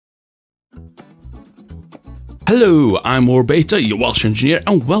Hello, I'm Orbiter, your Welsh engineer,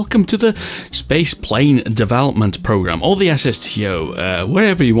 and welcome to the Space Plane Development Program, or the SSTO,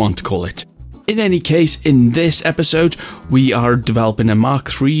 wherever you want to call it. In any case, in this episode, we are developing a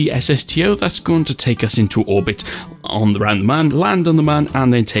MK3 SSTO that's going to take us into orbit around the man, land on the man,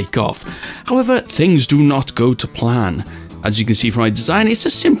 and then take off. However, things do not go to plan. As you can see from my design, it's a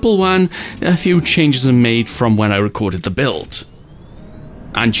simple one. A few changes are made from when I recorded the build.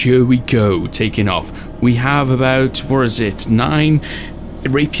 And here we go, taking off. We have about, 9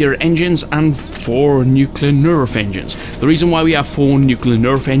 Rapier engines and 4 nuclear nerve engines. The reason why we have 4 nuclear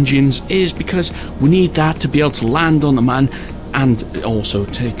nerve engines is because we need that to be able to land on the man and also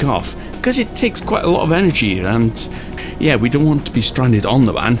take off. Because it takes quite a lot of energy and yeah, we don't want to be stranded on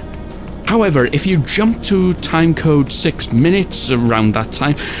the man. However, if you jump to timecode 6 minutes around that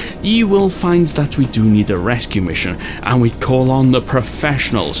time, you will find that we do need a rescue mission, and we call on the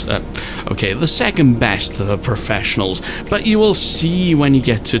professionals. Okay, the second best of the professionals, but you will see when you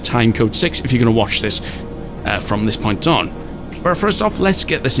get to timecode 6 if you're going to watch this from this point on. But first off, let's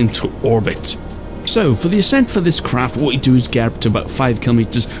get this into orbit. So, for the ascent for this craft, what we do is get up to about 5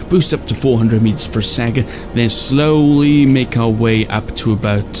 kilometers, boost up to 400 meters per second, then slowly make our way up to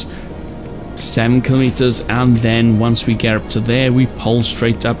about 7 kilometers, and then once we get up to there, we pull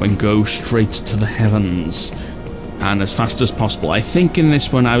straight up and go straight to the heavens, and as fast as possible. I think in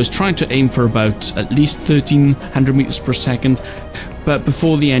this one I was trying to aim for about at least 1300 meters per second, but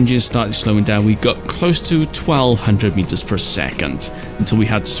before the engines started slowing down, we got close to 1200 meters per second until we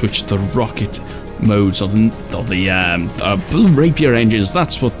had to switch to the rocket modes of the Rapier engines.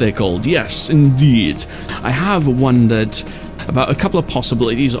 That's what they're called. Yes, indeed. I have wondered about a couple of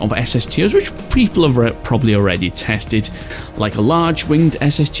possibilities of SSTOs which people have probably already tested, like a large winged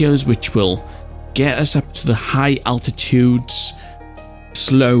SSTOs which will get us up to the high altitudes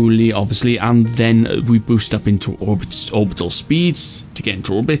slowly, obviously, and then we boost up into orbital speeds to get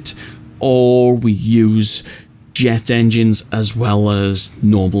into orbit, or we use jet engines as well as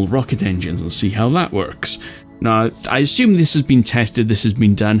normal rocket engines and see how that works. Now, I assume this has been tested, this has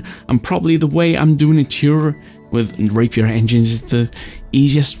been done, and probably the way I'm doing it here with Rapier engines is the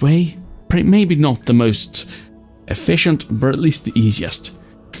easiest way. Maybe not the most efficient, but at least the easiest.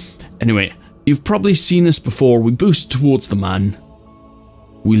 Anyway, you've probably seen this before. We boost towards the man,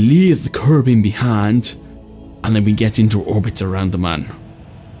 we leave the Kerbal behind, and then we get into orbit around the man.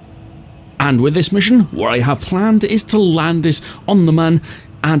 And with this mission, what I have planned is to land this on the man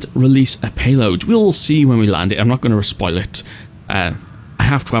and release a payload. We'll see when we land it. I'm not going to spoil it. I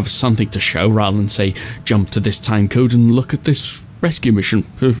have to have something to show rather than say jump to this time code and look at this rescue mission.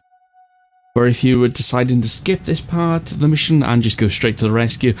 Or if you were deciding to skip this part of the mission and just go straight to the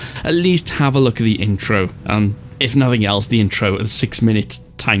rescue, at least have a look at the intro, and if nothing else, the intro at the 6 minute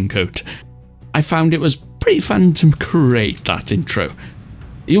time code. I found it was pretty fun to create that intro.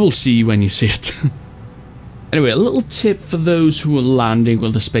 You will see when you see it. Anyway, a little tip for those who are landing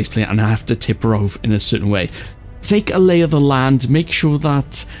with a space plane and have to tip her over in a certain way. Take a lay of the land, make sure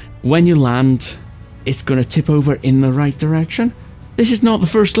that when you land, it's going to tip over in the right direction. This is not the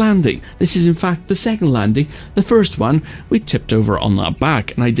first landing, this is in fact the second landing. The first one, we tipped over on our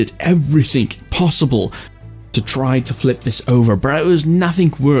back, and I did everything possible to try to flip this over, but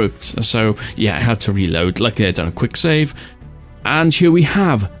nothing worked, so yeah, I had to reload. Luckily I done a quick save, and here we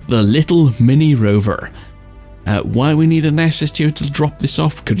have the little mini rover. Why we need an SSTO to drop this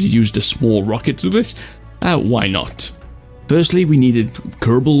off? Could have used a small rocket to this. Why not? Firstly, we needed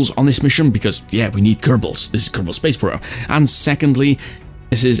Kerbals on this mission because, yeah, we need Kerbals. This is Kerbal Space Program. And secondly,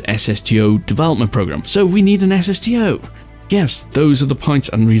 this is SSTO development program, so we need an SSTO. Yes, those are the points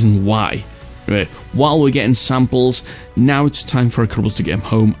and reason why. Anyway, while we're getting samples, now it's time for our Kerbals to get them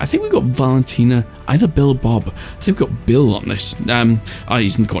home. I think we got Valentina, either Bill or Bob. I think we got Bill on this.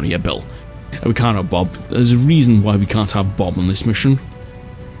 He's in the corner here, Bill. We can't have Bob. There's a reason why we can't have Bob on this mission.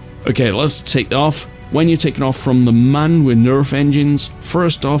 Okay, let's take off. When you're taking off from the man with nerve engines,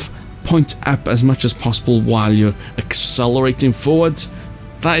 first off, point up as much as possible while you're accelerating forward.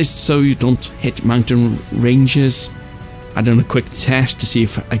 That is so you don't hit mountain ranges. I done a quick test to see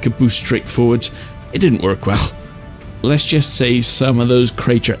if I could boost straight forward. It didn't work well. Let's just say some of those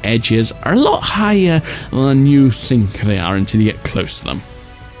crater edges are a lot higher than you think they are until you get close to them.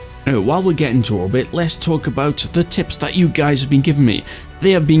 Now, while we're getting to orbit, let's talk about the tips that you guys have been giving me. They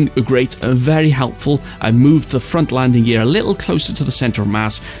have been great, very helpful. I've moved the front landing gear a little closer to the center of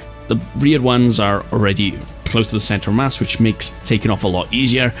mass. The rear ones are already close to the center of mass, which makes taking off a lot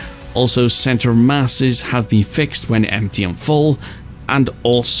easier. Also, center of masses have been fixed when empty and full. And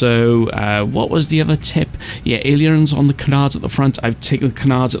also, what was the other tip? Yeah, ailerons on the canards at the front. I've taken the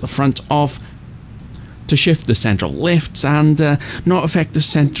canards at the front off to shift the center of lift and not affect the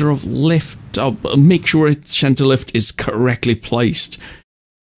center of lift. Make sure its center lift is correctly placed.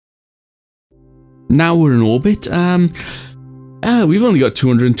 Now we're in orbit. We've only got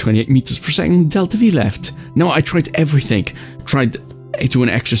 228 meters per second delta V left. Now I tried everything. Tried doing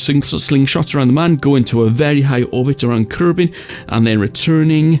extra slingshots around the man, going to a very high orbit around Kerbal, and then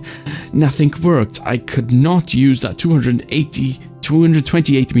returning. Nothing worked. I could not use that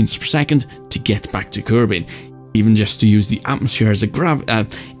 228 meters per second to get back to Kerbal, even just to use the atmosphere as a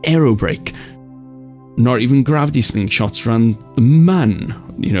aero brake. Not even gravity slingshots around the man,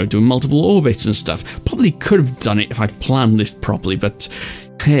 you know, doing multiple orbits and stuff. Probably could have done it if I planned this properly, but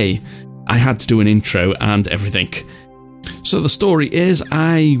hey, I had to do an intro and everything. So the story is,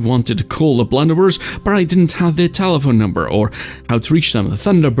 I wanted to call the Blunderbirds, but I didn't have their telephone number or how to reach them. The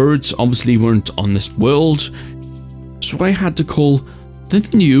Thunderbirds obviously weren't on this world, so I had to call the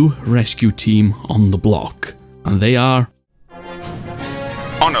new rescue team on the block, and they are...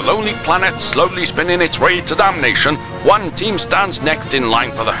 On a lonely planet slowly spinning its way to damnation, one team stands next in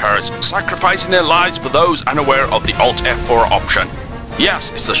line for the herds, sacrificing their lives for those unaware of the Alt F4 option.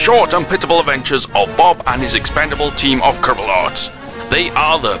 Yes, it's the short and pitiful adventures of Bob and his expendable team of Kerbalords. They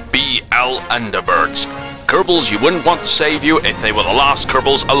are the b.l.underbirds. Kerbals you wouldn't want to save you if they were the last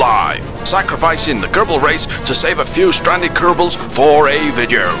Kerbals alive, sacrificing the Kerbal race to save a few stranded Kerbals for a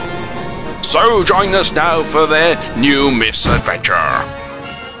video. So join us now for their new misadventure.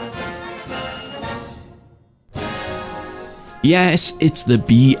 Yes, it's the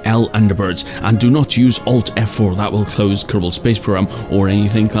b.l.underbirds, and do not use Alt F4, that will close Kerbal Space Program or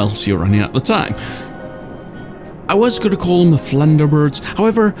anything else you're running at the time. I was going to call them the Flunderbirds,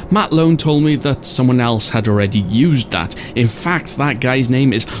 however, Matt Lone told me that someone else had already used that. In fact, that guy's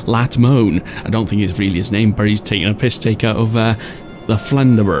name is Latmone. I don't think it's really his name, but he's taking a piss take out of the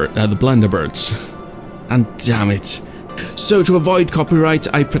Blunderbirds. And damn it. So to avoid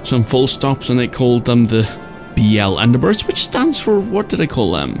copyright, I put some full stops and I called them the b.l.underbirds, which stands for, what did I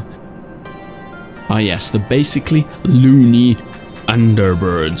call them? Ah yes, the basically loony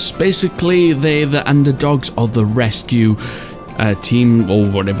underbirds. Basically, they're the underdogs of the rescue team, or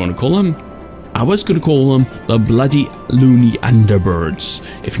whatever you want to call them. I was going to call them the bloody loony underbirds.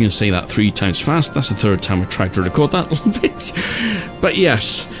 If you can say that 3 times fast, that's the 3rd time I tried to record that a little bit. But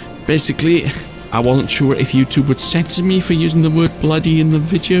yes, basically, I wasn't sure if YouTube would censor me for using the word bloody in the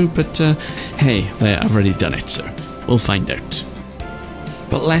video, but hey, I've already done it, so we'll find out.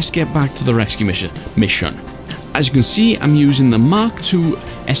 But let's get back to the rescue mission. As you can see, I'm using the MK3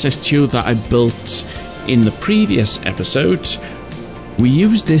 SSTO that I built in the previous episode. We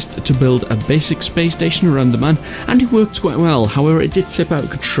used this to build a basic space station around the man, and it worked quite well. However, it did flip out of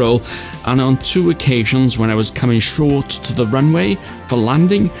control, and on 2 occasions when I was coming short to the runway for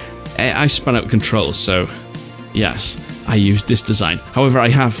landing, I spun out of control, so yes, I used this design. However, I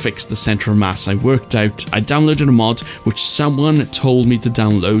have fixed the center of mass. I downloaded a mod which someone told me to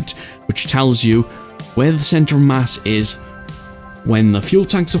download, which tells you where the center of mass is when the fuel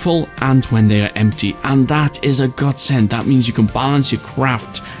tanks are full and when they are empty, and that is a godsend. That means you can balance your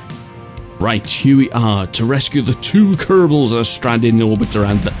craft. Right, here we are to rescue the 2 Kerbals that are stranded in orbit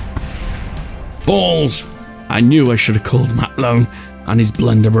around the... Balls! I knew I should have called Matt Lone and his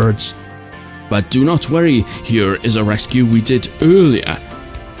Blunderbirds. But do not worry, here is a rescue we did earlier.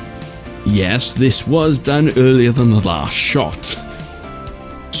 Yes, this was done earlier than the last shot.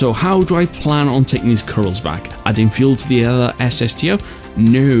 So how do I plan on taking these Kerbals back? Adding fuel to the other SSTO?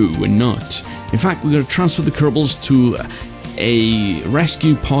 No, we're not. In fact, we're going to transfer the Kerbals to a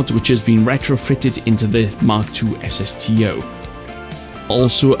rescue pod which has been retrofitted into the MK3 SSTO.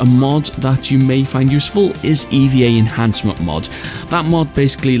 Also, a mod that you may find useful is EVA Enhancement mod. That mod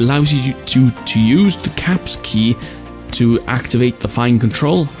basically allows you to use the caps key to activate the fine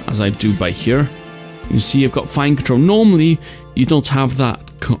control, as I do by here. You can see I've got fine control. Normally, you don't have that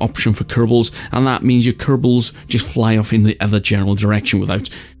option for Kerbals, and that means your Kerbals just fly off in the other general direction without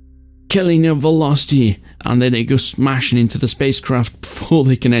killing your velocity, and then they go smashing into the spacecraft before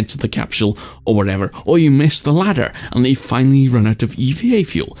they can enter the capsule or whatever, or you miss the ladder and they finally run out of EVA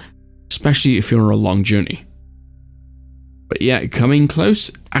fuel, especially if you're on a long journey. But yeah, coming close,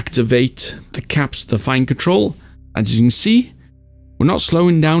 activate the caps, the fine control. As you can see, we're not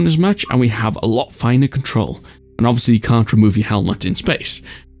slowing down as much and we have a lot finer control. And obviously you can't remove your helmet in space.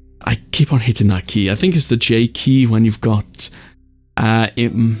 I keep on hitting that key. I think it's the J key when you've got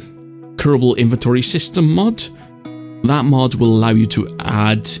Kerbal Inventory System mod. That mod will allow you to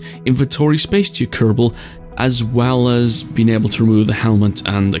add inventory space to your Kerbal, as well as being able to remove the helmet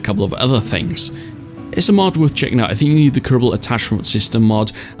and a couple of other things. It's a mod worth checking out. I think you need the Kerbal attachment system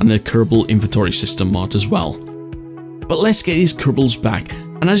mod and the Kerbal inventory system mod as well. But let's get these Kerbals back.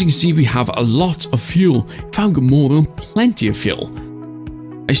 And as you can see, we have a lot of fuel. In fact, I've got more than plenty of fuel.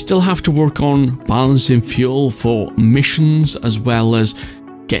 I still have to work on balancing fuel for missions as well as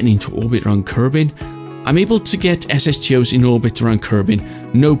getting into orbit around Kerbin. I'm able to get SSTOs in orbit around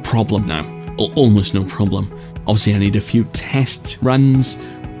Kerbin, no problem now, or almost no problem. Obviously I need a few test runs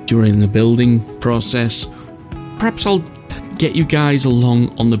during the building process. Perhaps I'll get you guys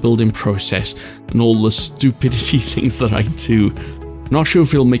along on the building process and all the stupidity things that I do. Not sure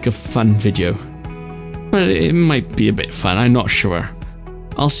if it'll make a fun video, but it might be a bit fun, I'm not sure.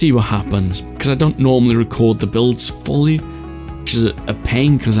 I'll see what happens, because I don't normally record the builds fully, which is a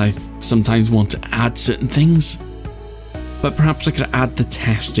pain because I sometimes want to add certain things. But perhaps I could add the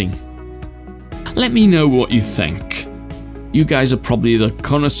testing. Let me know what you think. You guys are probably the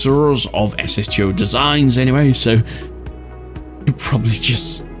connoisseurs of SSTO designs anyway, so you'll probably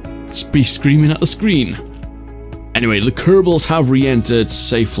just be screaming at the screen. Anyway, the Kerbals have re-entered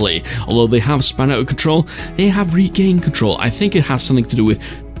safely. Although they have spun out of control, they have regained control. I think it has something to do with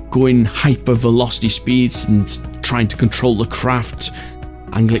going hyper velocity speeds and trying to control the craft,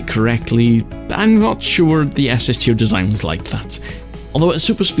 angle it correctly. I'm not sure the SSTO design was like that. Although at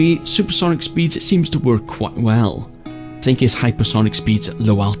supersonic speeds, it seems to work quite well. I think it's hypersonic speeds at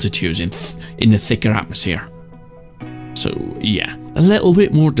low altitudes in the thicker atmosphere. So yeah, a little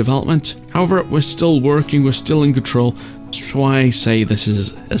bit more development. However, we're still working, we're still in control. That's why I say this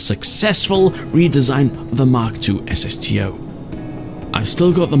is a successful redesign of the Mark II SSTO. I've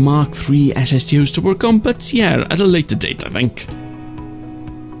still got the Mark III SSTOs to work on, but yeah, at a later date, I think.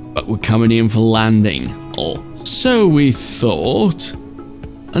 But we're coming in for landing, or so we thought,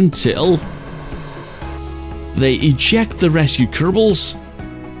 until they eject the rescue Kerbals.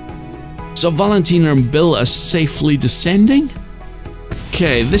 So Valentina and Bill are safely descending.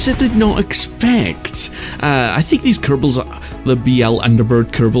 Okay, this I did not expect. I think these Kerbals, the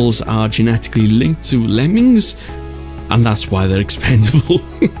b.l.underbird Kerbals, are genetically linked to lemmings, and that's why they're expendable.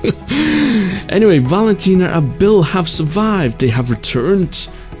 Anyway, Valentina and Bill have survived. They have returned.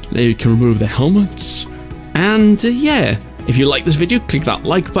 They can remove their helmets. And yeah, if you like this video, click that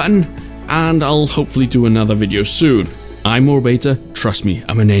like button, and I'll hopefully do another video soon. I'm Morbeta, trust me,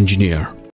 I'm an engineer.